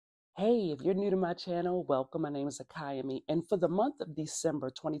Hey, if you're new to my channel, welcome. My name is Akayami, and for the month of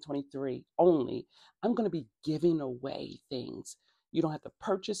December 2023 only, I'm going to be giving away things. You don't have to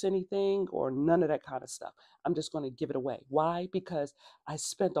purchase anything or none of that kind of stuff. I'm just going to give it away. Why? Because I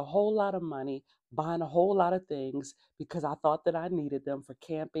spent a whole lot of money buying a whole lot of things because I thought that I needed them for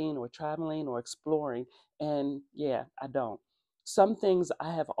camping or traveling or exploring. And yeah, I don't. Some things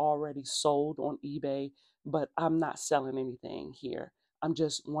I have already sold on eBay, but I'm not selling anything here. I'm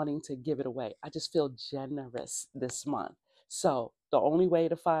just wanting to give it away. I just feel generous this month. So the only way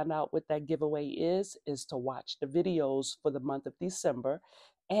to find out what that giveaway is to watch the videos for the month of December.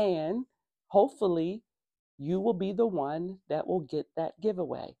 And hopefully you will be the one that will get that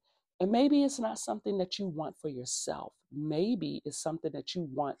giveaway. And maybe it's not something that you want for yourself. Maybe it's something that you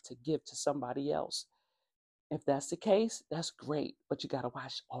want to give to somebody else. If that's the case, that's great, but you got to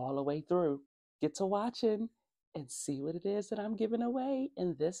watch all the way through. Get to watching and see what it is that I'm giving away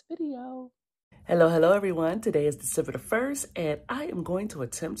in this video. Hello everyone. Today is December the 1st, and I am going to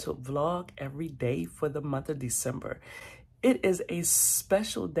attempt to vlog every day for the month of December. It is a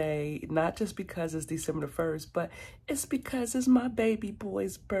special day, not just because it's December the 1st, but it's because it's my baby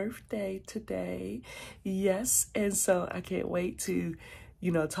boy's birthday today. Yes, and so I can't wait to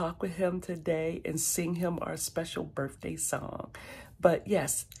talk with him today and sing him our special birthday song. But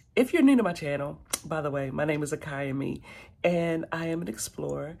yes, if you're new to my channel, by the way, my name is Akayami, and I am an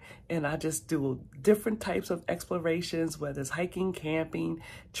explorer, and I just do different types of explorations, whether it's hiking, camping,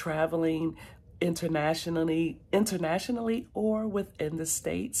 traveling, internationally or within the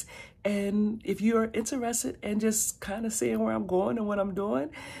States. And if you are interested in just kind of seeing where I'm going and what I'm doing,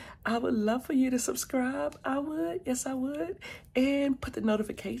 I would love for you to subscribe. I would, yes I would, and put the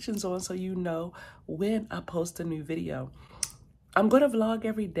notifications on so you know when I post a new video. I'm going to vlog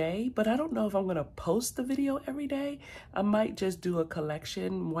every day, but I don't know if I'm going to post the video every day. I might just do a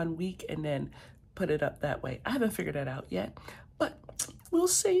collection one week and then put it up that way. I haven't figured that out yet, but we'll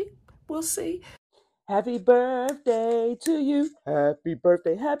see. We'll see. Happy birthday to you. Happy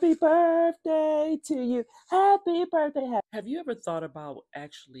birthday to you. Happy birthday. Have you ever thought about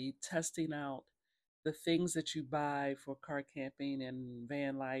actually testing out the things that you buy for car camping and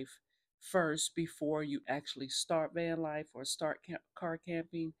van life first before you actually start van life or start car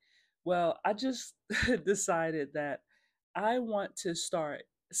camping? Well, I just decided that I want to start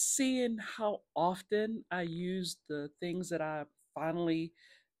seeing how often I use the things that I finally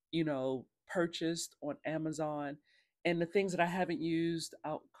purchased on Amazon and the things that I haven't used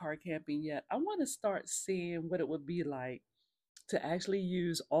out car camping yet. I want to start seeing what it would be like to actually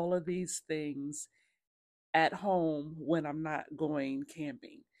use all of these things at home when I'm not going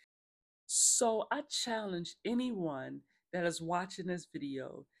camping. So I challenge anyone that is watching this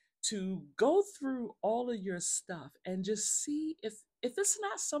video to go through all of your stuff and just see if it's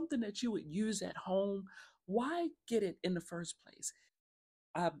not something that you would use at home, why get it in the first place?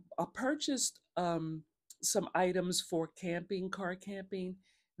 I purchased some items for camping, car camping,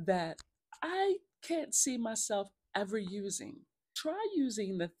 that I can't see myself ever using. Try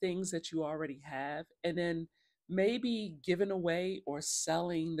using the things that you already have and then maybe giving away or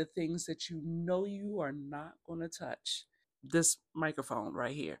selling the things that you know you are not going to touch. This microphone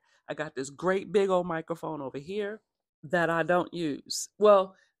right here. I got this great big old microphone over here that I don't use.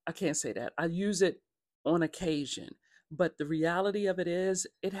 Well, I can't say that. I use it on occasion, but the reality of it is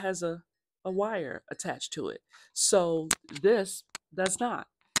it has a wire attached to it. So this does not.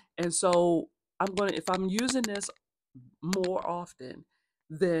 And so if I'm using this more often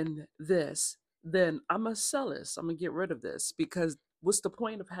than this, then I'm going to sell this. I'm going to get rid of this because what's the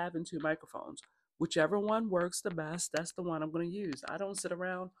point of having two microphones? Whichever one works the best, that's the one I'm going to use. I don't sit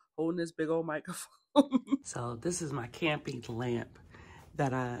around holding this big old microphone. So this is my camping lamp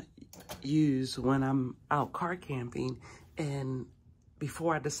that I use when I'm out car camping. And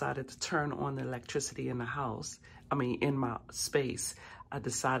before I decided to turn on the electricity in the house, in my space, I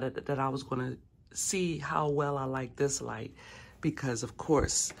decided that I was going to see how well I like this light because of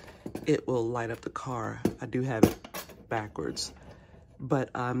course it will light up the car. I do have it backwards,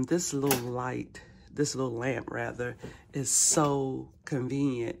 but this little lamp rather, is so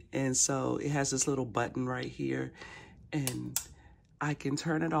convenient. And so it has this little button right here and I can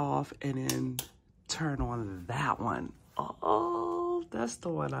turn it off and then turn on that one. Oh, that's the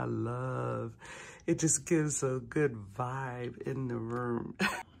one I love. It just gives a good vibe in the room.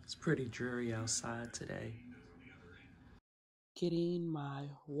 It's pretty dreary outside today. Getting my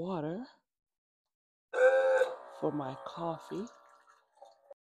water for my coffee.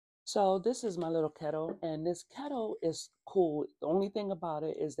 So this is my little kettle, and this kettle is cool. The only thing about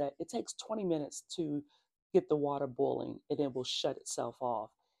it is that it takes 20 minutes to get the water boiling and it will shut itself off.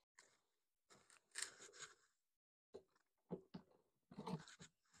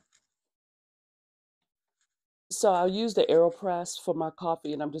 So I'll use the AeroPress for my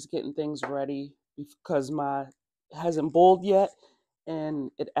coffee, and I'm just getting things ready because my hasn't boiled yet,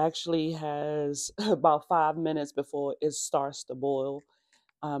 and it actually has about 5 minutes before it starts to boil.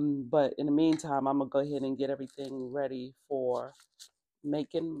 But in the meantime, I'm gonna go ahead and get everything ready for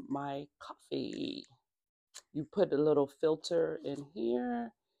making my coffee. You put a little filter in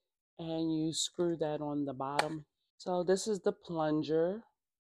here, and you screw that on the bottom. So this is the plunger.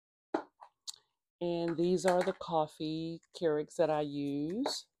 And these are the coffee Keurigs that I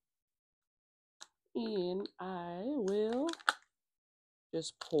use. And I will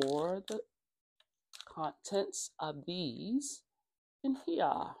just pour the contents of these in here.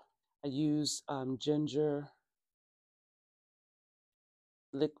 I use ginger,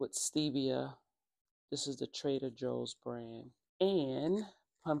 liquid stevia. This is the Trader Joe's brand. And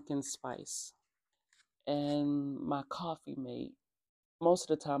pumpkin spice. And my coffee mate.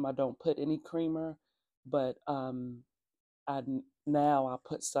 Most of the time I don't put any creamer, but now I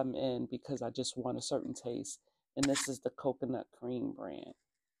put some in because I just want a certain taste. And this is the coconut cream brand.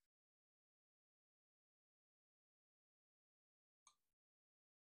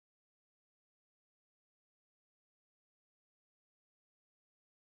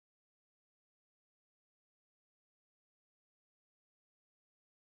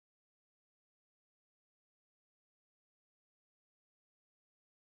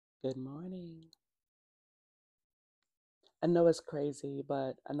 Good morning. I know it's crazy,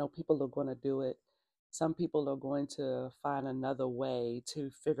 but I know people are going to do it. Some people are going to find another way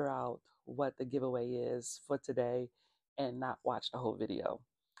to figure out what the giveaway is for today and not watch the whole video.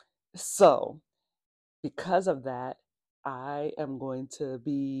 So, because of that, I am going to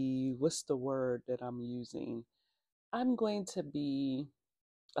be, what's the word that I'm using? I'm going to be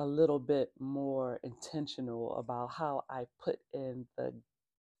a little bit more intentional about how I put in the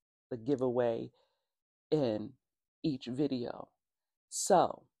giveaway in each video.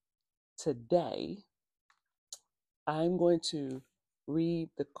 So today I'm going to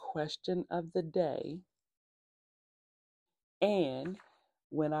read the question of the day, and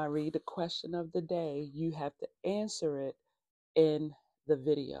when I read the question of the day, you have to answer it in the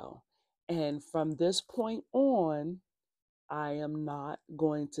video. And from this point on, I am not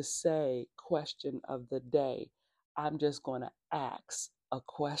going to say question of the day. I'm just going to ask a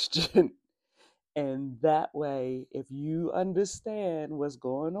question. And that way, if you understand what's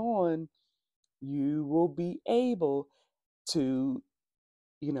going on, you will be able to,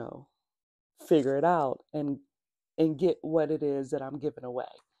 you know, figure it out and get what it is that I'm giving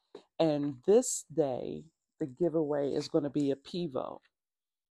away. And this day, the giveaway is going to be a Pivo.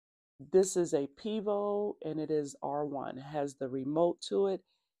 This is a Pivo, and it is R1. It has the remote to it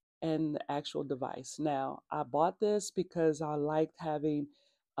and the actual device. Now, I bought this because I liked having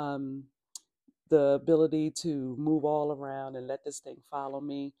um, the ability to move all around and let this thing follow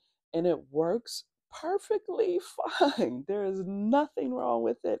me. And it works perfectly fine. There is nothing wrong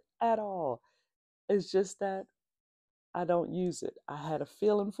with it at all. It's just that I don't use it. I had a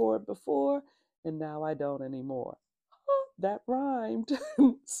feeling for it before, and now I don't anymore. That rhymed.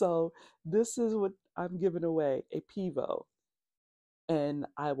 So this is what I'm giving away, a Pivo. And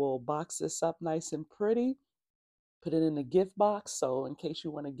I will box this up nice and pretty, put it in a gift box. So in case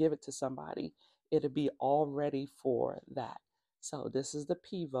you want to give it to somebody, it'll be all ready for that. So this is the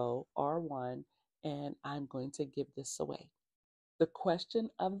Pivo R1, and I'm going to give this away. The question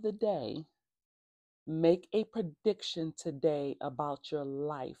of the day: make a prediction today about your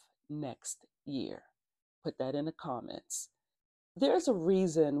life next year. Put that in the comments. There's a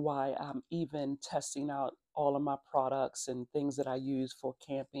reason why I'm even testing out all of my products and things that I use for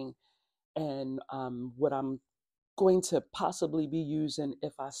camping, and what I'm going to possibly be using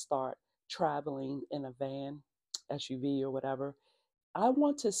if I start traveling in a van, SUV, or whatever. I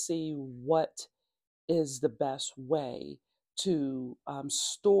want to see what is the best way to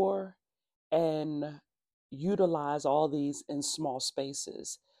store and utilize all these in small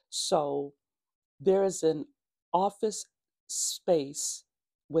spaces. So there is an office space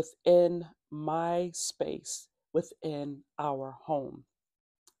within my space within our home.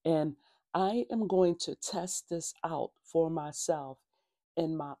 And I am going to test this out for myself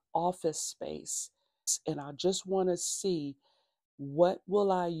in my office space. And I just want to see what will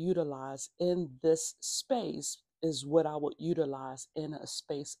I utilize in this space is what I would utilize in a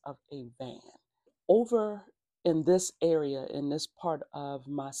space of a van. Over in this area, in this part of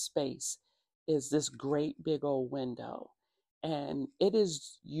my space, is this great big old window. And it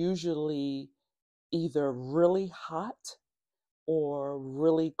is usually either really hot or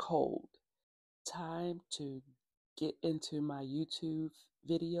really cold. Time to get into my YouTube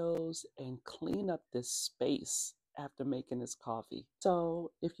videos and clean up this space after making this coffee.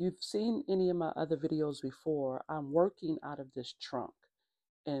 So if you've seen any of my other videos before, I'm working out of this trunk.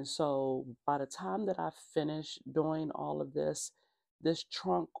 And so by the time that I finish doing all of this, this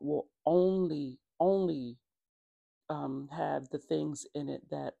trunk will only have the things in it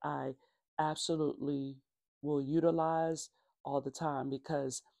that I absolutely will utilize all the time,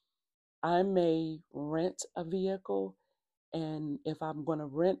 because I may rent a vehicle, and if I'm going to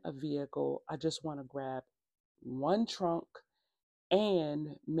rent a vehicle, I just want to grab one trunk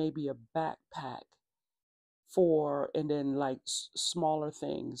and maybe a backpack and then like smaller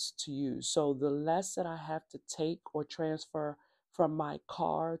things to use. So the less that I have to take or transfer from my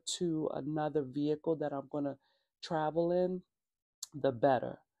car to another vehicle that I'm going to travel in, the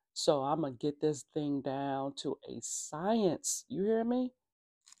better. So I'm going to get this thing down to a science. You hear me?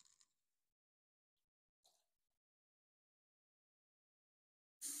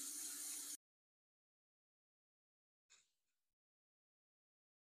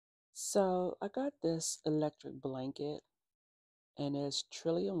 So I got this electric blanket, and it's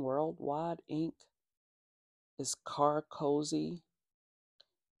Trillium Worldwide Inc. It's Car Cozy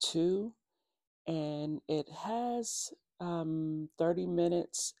 2, and it has 30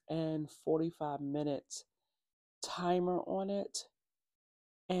 minutes and 45 minutes timer on it.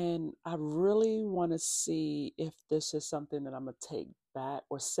 And I really want to see if this is something that I'm going to take back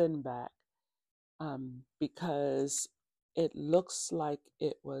or send back, because it looks like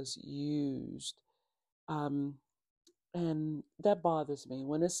it was used. Um, and that bothers me.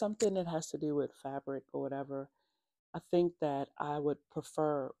 When it's something that has to do with fabric or whatever, I think that I would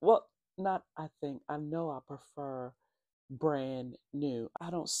prefer, well, not I think, I know I prefer brand new. I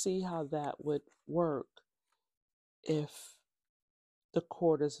don't see how that would work if the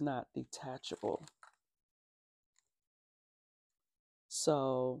cord is not detachable.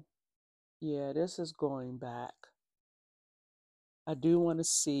 So, yeah, this is going back. I do want to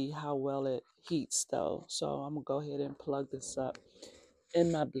see how well it heats though. So I'm going to go ahead and plug this up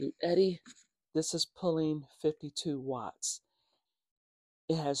in my BLUETTI. This is pulling 52 watts.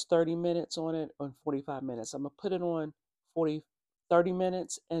 It has 30 minutes on it and 45 minutes. I'm going to put it on 30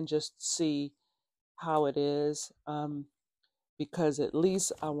 minutes and just see how it is, because at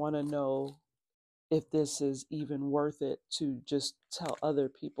least I want to know if this is even worth it to just tell other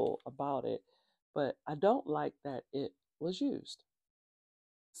people about it. But I don't like that it was used.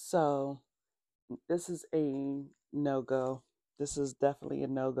 So this is a no-go. This is definitely a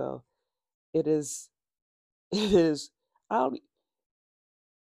no-go. It is, I don't,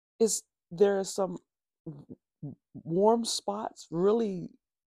 there are some warm spots, really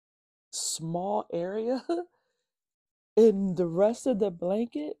small area, and the rest of the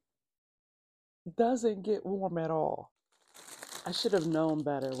blanket doesn't get warm at all. I should have known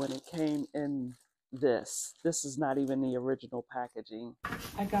better when it came in this. This is not even the original packaging.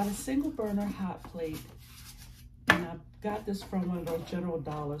 I got a single burner hot plate, and I got this from one of those General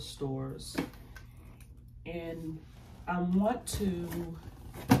Dollar stores. And I want to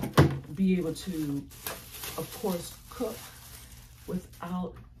be able to, of course, cook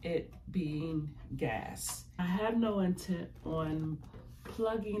without it being gas. I have no intent on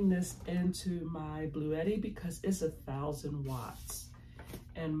plugging this into my BLUETTI because it's 1,000 watts,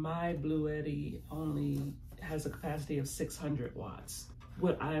 and my BLUETTI only has a capacity of 600 watts.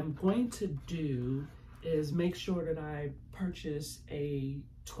 What I'm going to do is make sure that I purchase a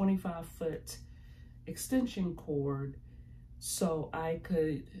 25-foot extension cord so I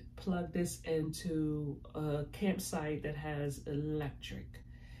could plug this into a campsite that has electric.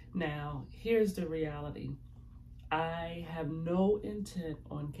 Now, here's the reality. I have no intent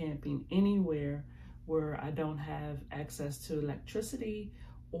on camping anywhere where I don't have access to electricity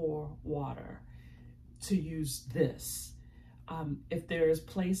or water to use this. If there's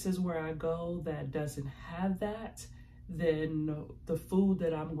places where I go that doesn't have that, then the food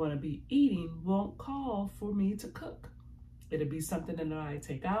that I'm going to be eating won't call for me to cook. It'll be something that I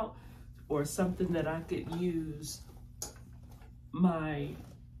take out, or something that I could use my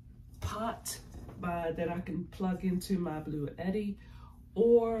pot that I can plug into my BLUETTI,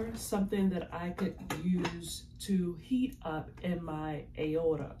 or something that I could use to heat up in my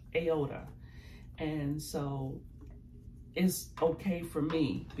aorta. And so it's okay for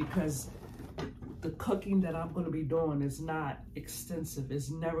me because the cooking that I'm going to be doing is not extensive. It's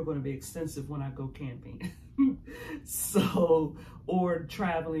never going to be extensive when I go camping. So, or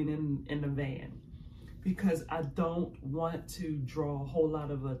traveling in the van, because I don't want to draw a whole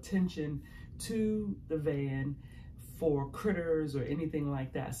lot of attention to the van for critters or anything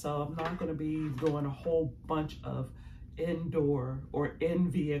like that. So I'm not going to be doing a whole bunch of indoor or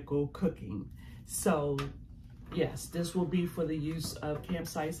in-vehicle cooking. So yes, this will be for the use of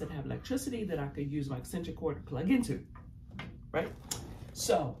campsites that have electricity that I could use my extension cord to plug into, right?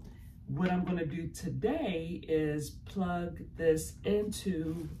 So what I'm going to do today is plug this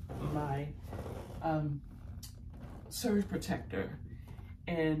into my surge protector,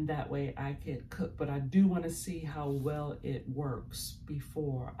 and that way I can cook. But I do want to see how well it works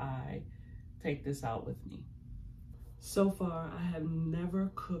before I take this out with me. So far, I have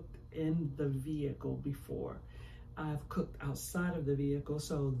never cooked in the vehicle before. I've cooked outside of the vehicle,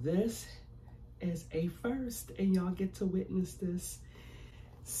 so this is a first, and y'all get to witness this.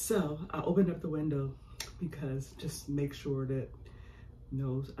 So I opened up the window because just make sure that, you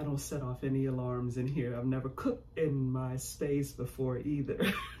know, I don't set off any alarms in here. I've never cooked in my space before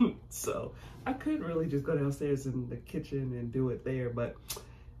either. So I could really just go downstairs in the kitchen and do it there, but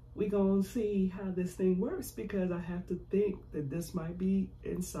we gonna see how this thing works because I have to think that this might be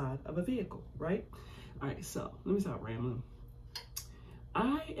inside of a vehicle, right? All right, so let me stop rambling.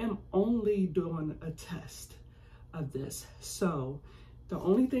 I am only doing a test of this. So the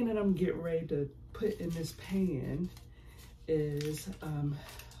only thing that I'm getting ready to put in this pan is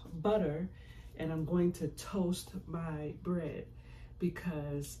butter, and I'm going to toast my bread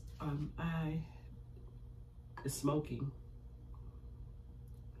because it's smoking,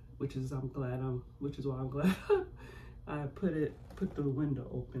 which is why I'm glad I put the window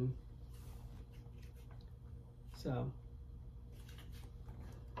open. So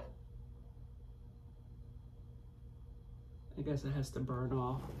I guess it has to burn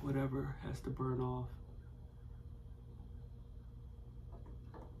off, whatever has to burn off.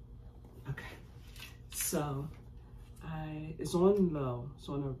 Okay, so it's on low, it's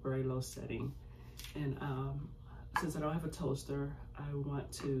on a very low setting. And since I don't have a toaster, I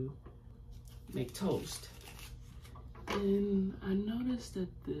want to make toast. And I noticed that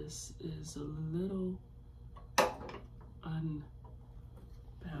this is a little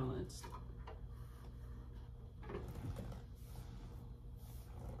unbalanced.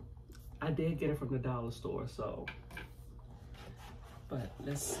 I did get it from the dollar store, so, but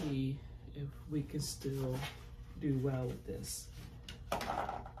let's see if we can still do well with this.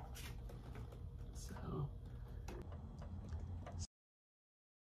 So,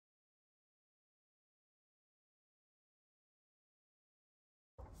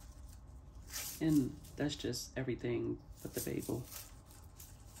 and that's just everything but the bagel.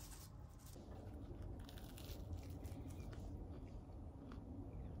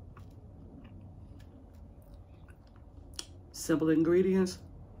 Simple ingredients,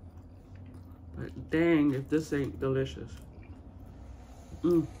 but dang if this ain't delicious.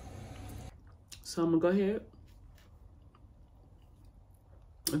 So I'm gonna go ahead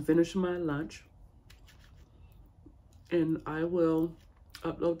and finish my lunch, and I will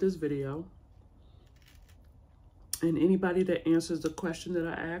upload this video, and anybody that answers the question that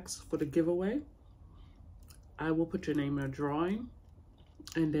I asked for the giveaway, I will put your name in a drawing,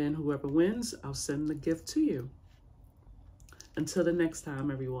 and then whoever wins, I'll send the gift to you. Until the next time,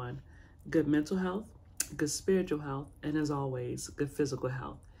 everyone, good mental health, good spiritual health, and as always, good physical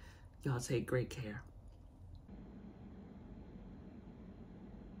health. Y'all take great care.